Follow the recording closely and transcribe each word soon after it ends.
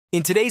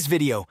In today's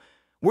video,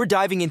 we're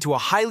diving into a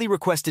highly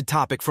requested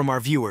topic from our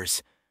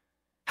viewers: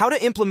 how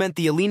to implement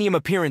the Illenium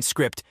appearance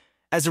script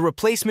as a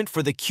replacement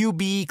for the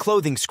QBE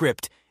clothing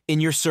script in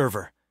your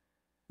server.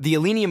 The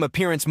Illenium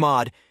appearance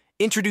mod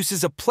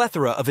introduces a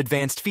plethora of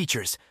advanced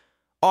features,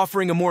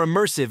 offering a more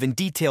immersive and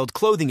detailed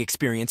clothing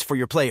experience for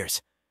your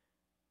players.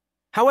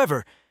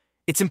 However,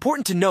 it's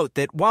important to note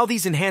that while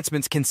these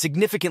enhancements can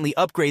significantly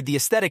upgrade the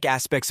aesthetic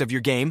aspects of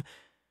your game,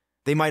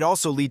 they might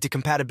also lead to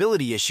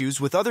compatibility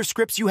issues with other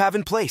scripts you have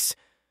in place.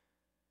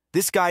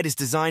 This guide is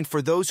designed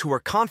for those who are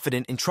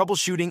confident in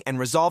troubleshooting and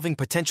resolving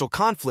potential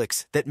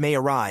conflicts that may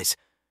arise.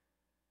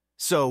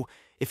 So,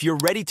 if you're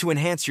ready to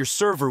enhance your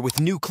server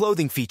with new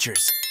clothing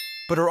features,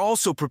 but are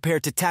also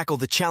prepared to tackle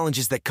the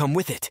challenges that come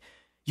with it,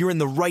 you're in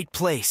the right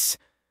place.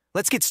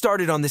 Let's get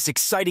started on this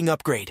exciting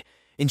upgrade,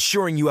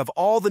 ensuring you have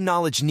all the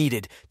knowledge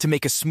needed to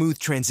make a smooth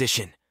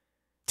transition.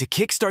 To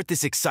kickstart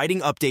this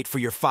exciting update for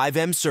your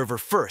FiveM server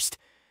first,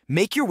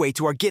 make your way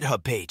to our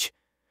GitHub page.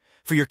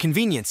 For your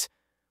convenience,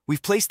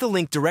 we've placed the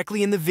link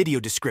directly in the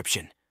video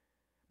description.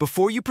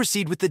 Before you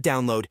proceed with the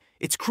download,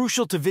 it's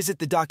crucial to visit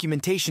the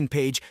documentation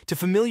page to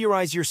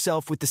familiarize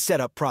yourself with the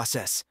setup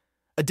process.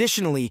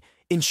 Additionally,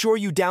 ensure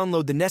you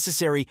download the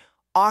necessary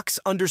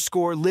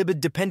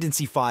aux_libid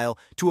dependency file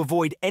to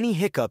avoid any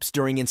hiccups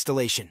during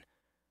installation.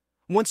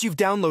 Once you've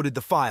downloaded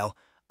the file,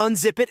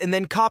 unzip it and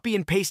then copy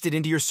and paste it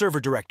into your server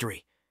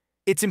directory.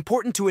 It's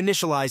important to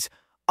initialize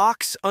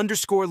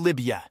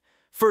aux_libia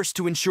first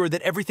to ensure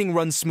that everything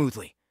runs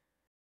smoothly.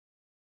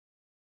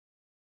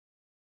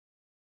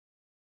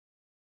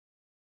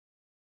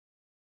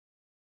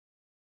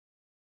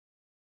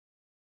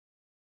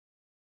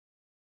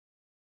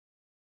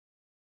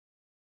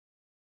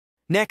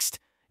 Next,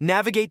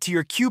 navigate to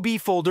your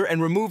QB folder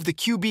and remove the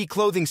QB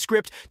clothing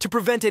script to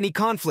prevent any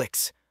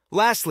conflicts.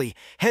 Lastly,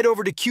 head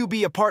over to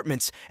QB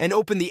Apartments and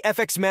open the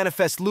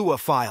fxmanifest Lua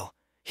file.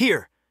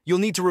 Here, you'll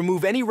need to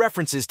remove any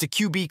references to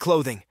QB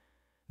clothing.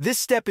 This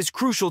step is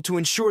crucial to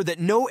ensure that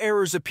no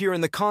errors appear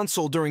in the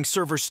console during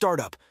server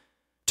startup.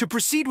 To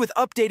proceed with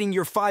updating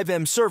your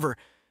FiveM server,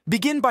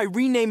 begin by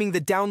renaming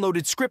the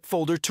downloaded script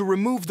folder to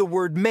remove the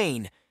word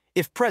main,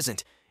 if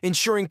present,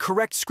 ensuring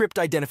correct script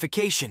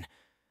identification.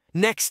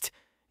 Next,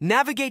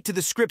 navigate to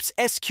the script's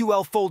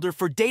SQL folder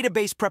for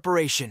database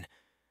preparation.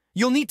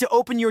 You'll need to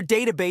open your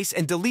database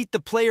and delete the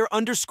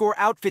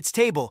player_outfits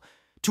table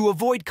to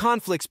avoid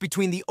conflicts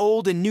between the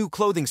old and new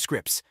clothing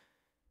scripts.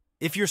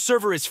 If your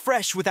server is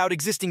fresh without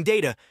existing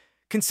data,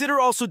 consider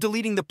also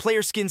deleting the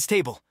player skins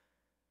table.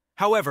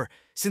 However,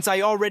 since I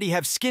already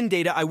have skin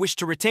data I wish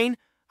to retain,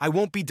 I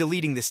won't be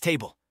deleting this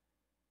table.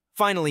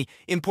 Finally,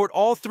 import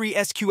all 3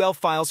 SQL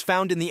files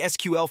found in the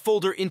SQL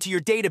folder into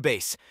your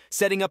database,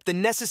 setting up the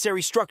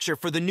necessary structure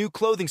for the new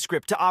clothing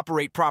script to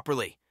operate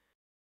properly.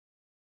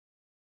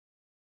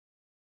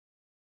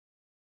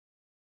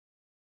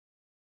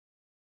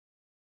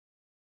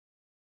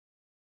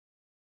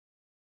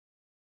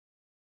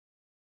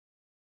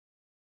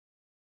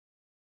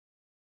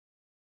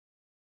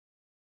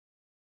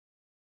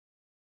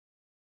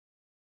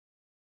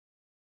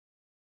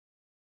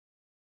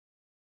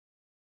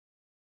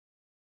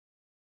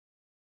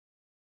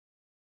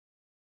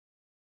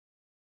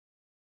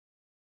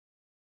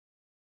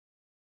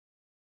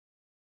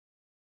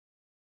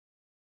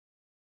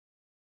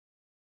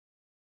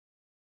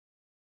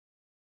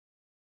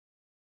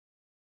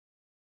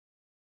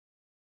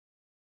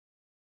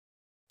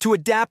 To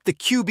adapt the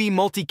QB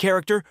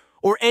multi-character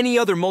or any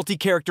other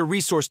multi-character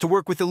resource to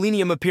work with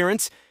Illenium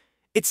appearance,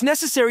 it's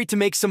necessary to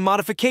make some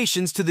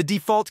modifications to the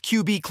default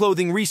QB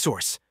clothing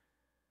resource.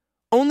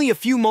 Only a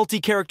few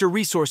multi-character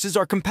resources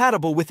are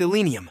compatible with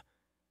Illenium.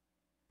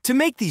 To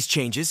make these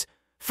changes,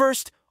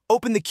 first,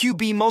 open the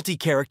QB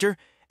multi-character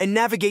and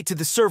navigate to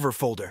the server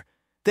folder,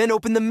 then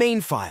open the main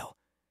file.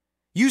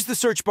 Use the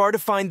search bar to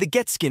find the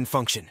getSkin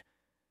function.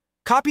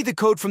 Copy the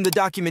code from the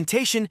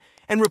documentation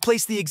and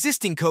replace the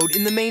existing code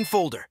in the main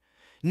folder.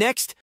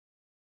 Next,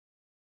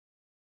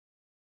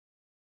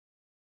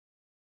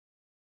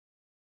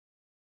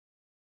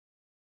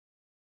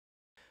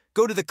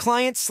 go to the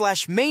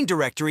client/main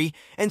directory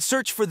and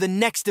search for the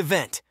next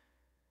event.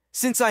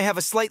 Since I have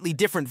a slightly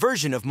different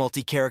version of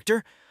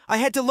multi-character, I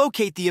had to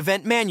locate the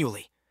event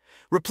manually.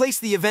 Replace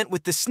the event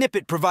with the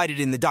snippet provided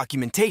in the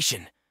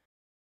documentation.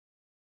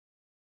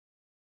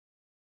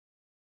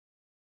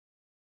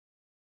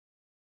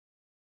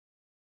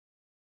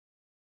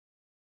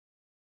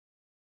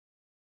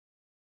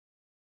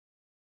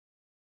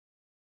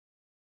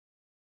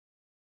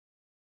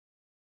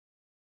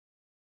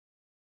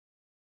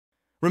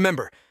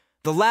 Remember,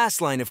 the last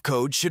line of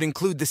code should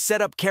include the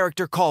setup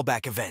character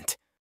callback event.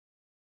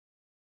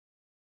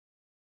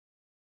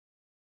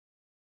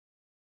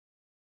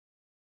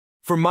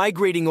 For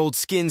migrating old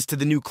skins to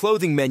the new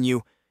clothing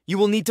menu, you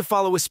will need to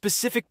follow a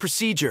specific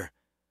procedure.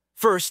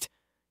 First,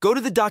 go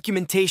to the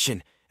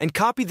documentation and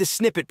copy the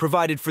snippet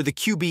provided for the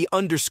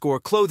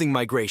QB_clothing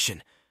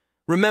migration.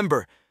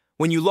 Remember,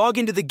 when you log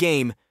into the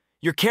game,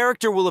 your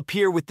character will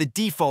appear with the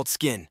default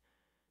skin.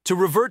 To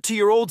revert to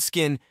your old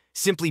skin,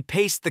 simply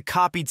paste the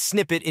copied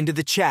snippet into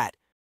the chat.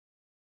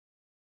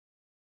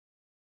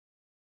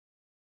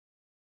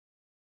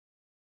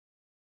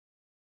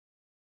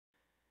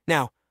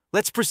 Now,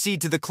 let's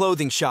proceed to the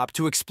clothing shop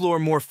to explore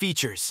more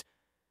features.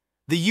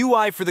 The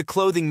UI for the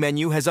clothing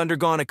menu has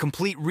undergone a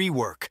complete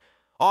rework,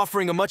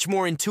 offering a much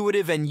more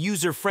intuitive and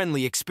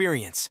user-friendly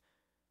experience.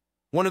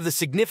 One of the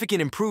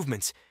significant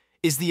improvements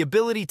is the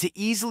ability to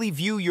easily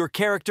view your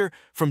character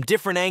from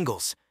different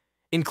angles,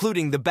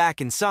 including the back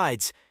and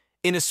sides,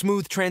 in a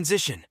smooth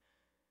transition.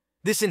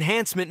 This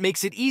enhancement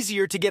makes it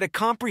easier to get a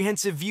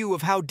comprehensive view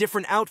of how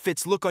different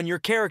outfits look on your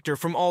character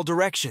from all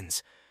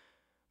directions.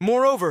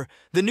 Moreover,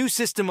 the new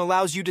system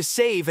allows you to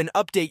save and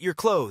update your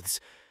clothes,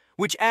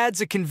 which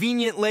adds a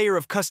convenient layer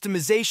of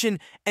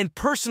customization and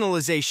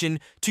personalization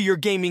to your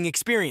gaming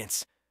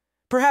experience.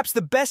 Perhaps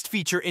the best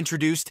feature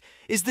introduced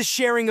is the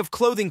sharing of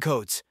clothing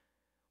codes.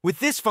 With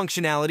this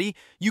functionality,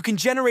 you can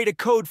generate a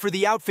code for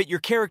the outfit your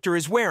character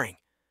is wearing.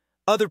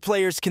 Other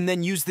players can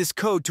then use this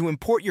code to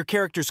import your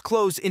character's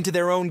clothes into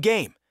their own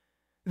game.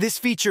 This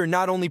feature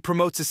not only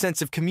promotes a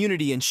sense of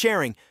community and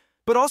sharing,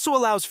 but also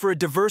allows for a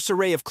diverse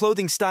array of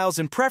clothing styles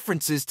and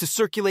preferences to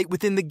circulate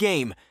within the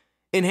game,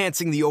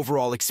 enhancing the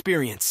overall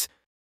experience.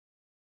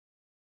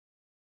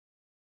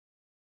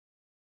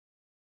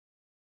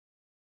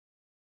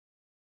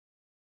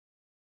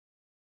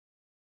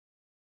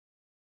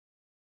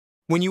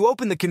 When you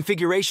open the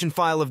configuration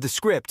file of the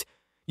script,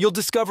 you'll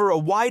discover a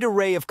wide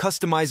array of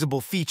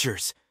customizable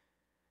features.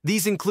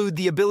 These include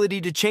the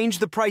ability to change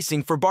the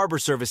pricing for barber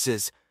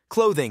services,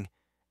 clothing,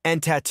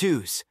 and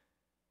tattoos.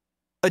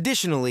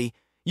 Additionally,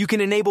 you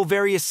can enable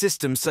various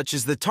systems such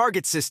as the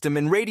target system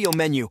and radial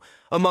menu,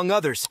 among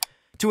others,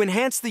 to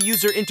enhance the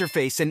user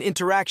interface and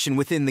interaction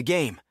within the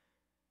game.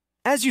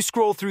 As you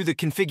scroll through the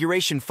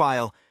configuration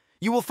file,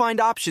 you will find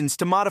options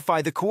to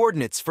modify the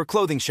coordinates for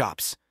clothing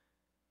shops.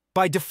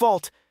 By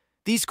default,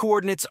 these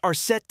coordinates are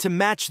set to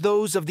match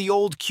those of the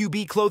old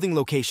QB clothing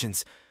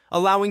locations,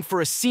 allowing for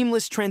a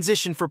seamless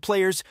transition for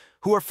players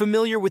who are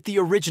familiar with the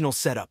original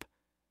setup.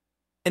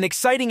 An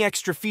exciting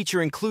extra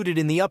feature included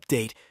in the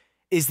update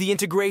is the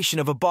integration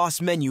of a boss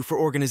menu for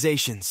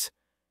organizations.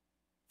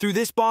 Through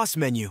this boss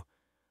menu,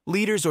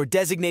 leaders or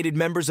designated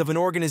members of an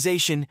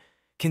organization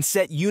can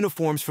set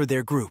uniforms for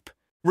their group.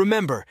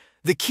 Remember,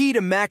 the key to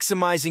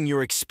maximizing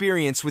your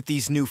experience with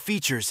these new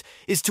features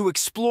is to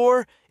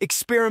explore,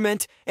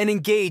 experiment, and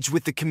engage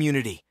with the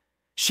community.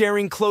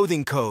 Sharing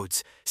clothing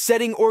codes,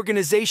 setting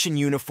organization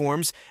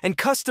uniforms, and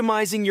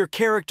customizing your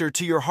character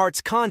to your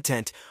heart's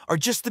content are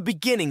just the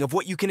beginning of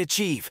what you can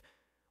achieve.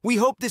 We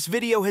hope this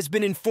video has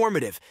been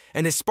informative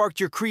and has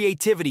sparked your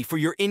creativity for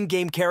your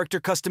in-game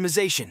character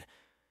customization.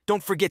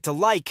 Don't forget to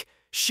like,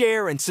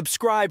 share, and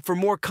subscribe for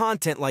more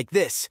content like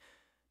this.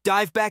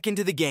 Dive back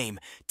into the game,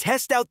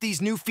 test out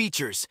these new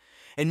features,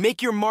 and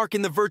make your mark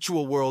in the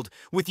virtual world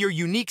with your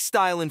unique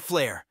style and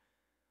flair.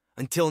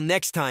 Until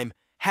next time,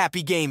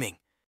 happy gaming.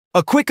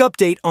 A quick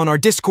update on our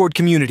Discord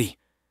community.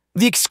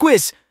 The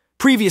Exquiz,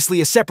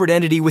 previously a separate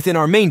entity within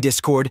our main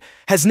Discord,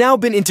 has now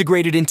been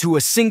integrated into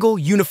a single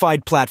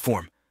unified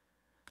platform.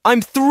 I'm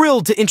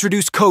thrilled to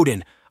introduce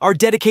Coden, our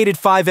dedicated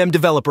FiveM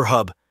developer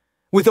hub.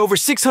 With over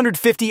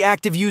 650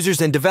 active users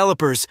and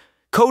developers,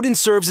 Coden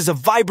serves as a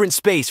vibrant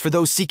space for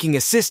those seeking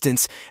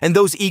assistance and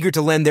those eager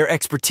to lend their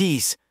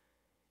expertise.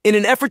 In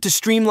an effort to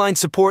streamline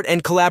support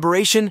and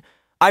collaboration,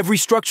 I've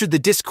restructured the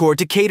Discord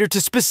to cater to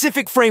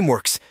specific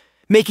frameworks,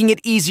 making it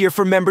easier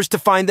for members to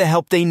find the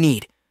help they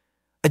need.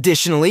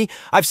 Additionally,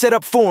 I've set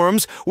up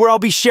forums where I'll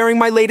be sharing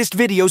my latest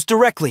videos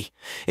directly,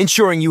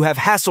 ensuring you have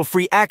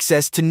hassle-free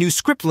access to new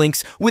script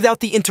links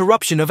without the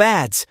interruption of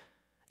ads.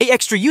 An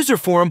extra user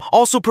forum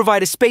also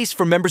provides a space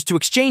for members to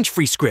exchange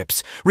free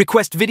scripts,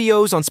 request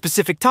videos on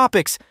specific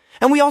topics,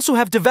 and we also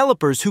have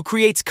developers who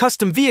creates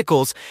custom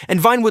vehicles and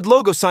Vinewood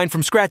logo sign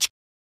from scratch.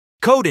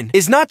 Coden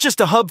is not just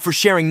a hub for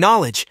sharing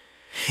knowledge.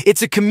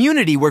 It's a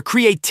community where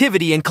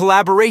creativity and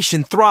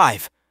collaboration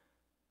thrive.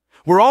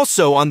 We're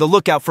also on the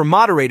lookout for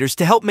moderators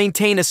to help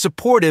maintain a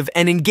supportive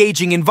and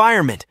engaging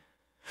environment.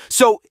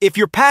 So, if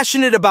you're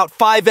passionate about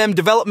FiveM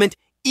development,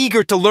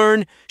 eager to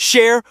learn,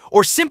 share,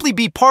 or simply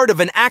be part of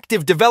an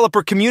active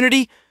developer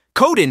community,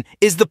 Coden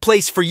is the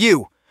place for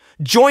you.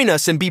 Join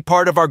us and be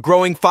part of our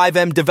growing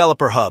FiveM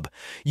Developer Hub.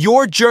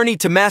 Your journey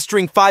to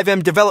mastering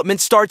FiveM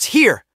development starts here.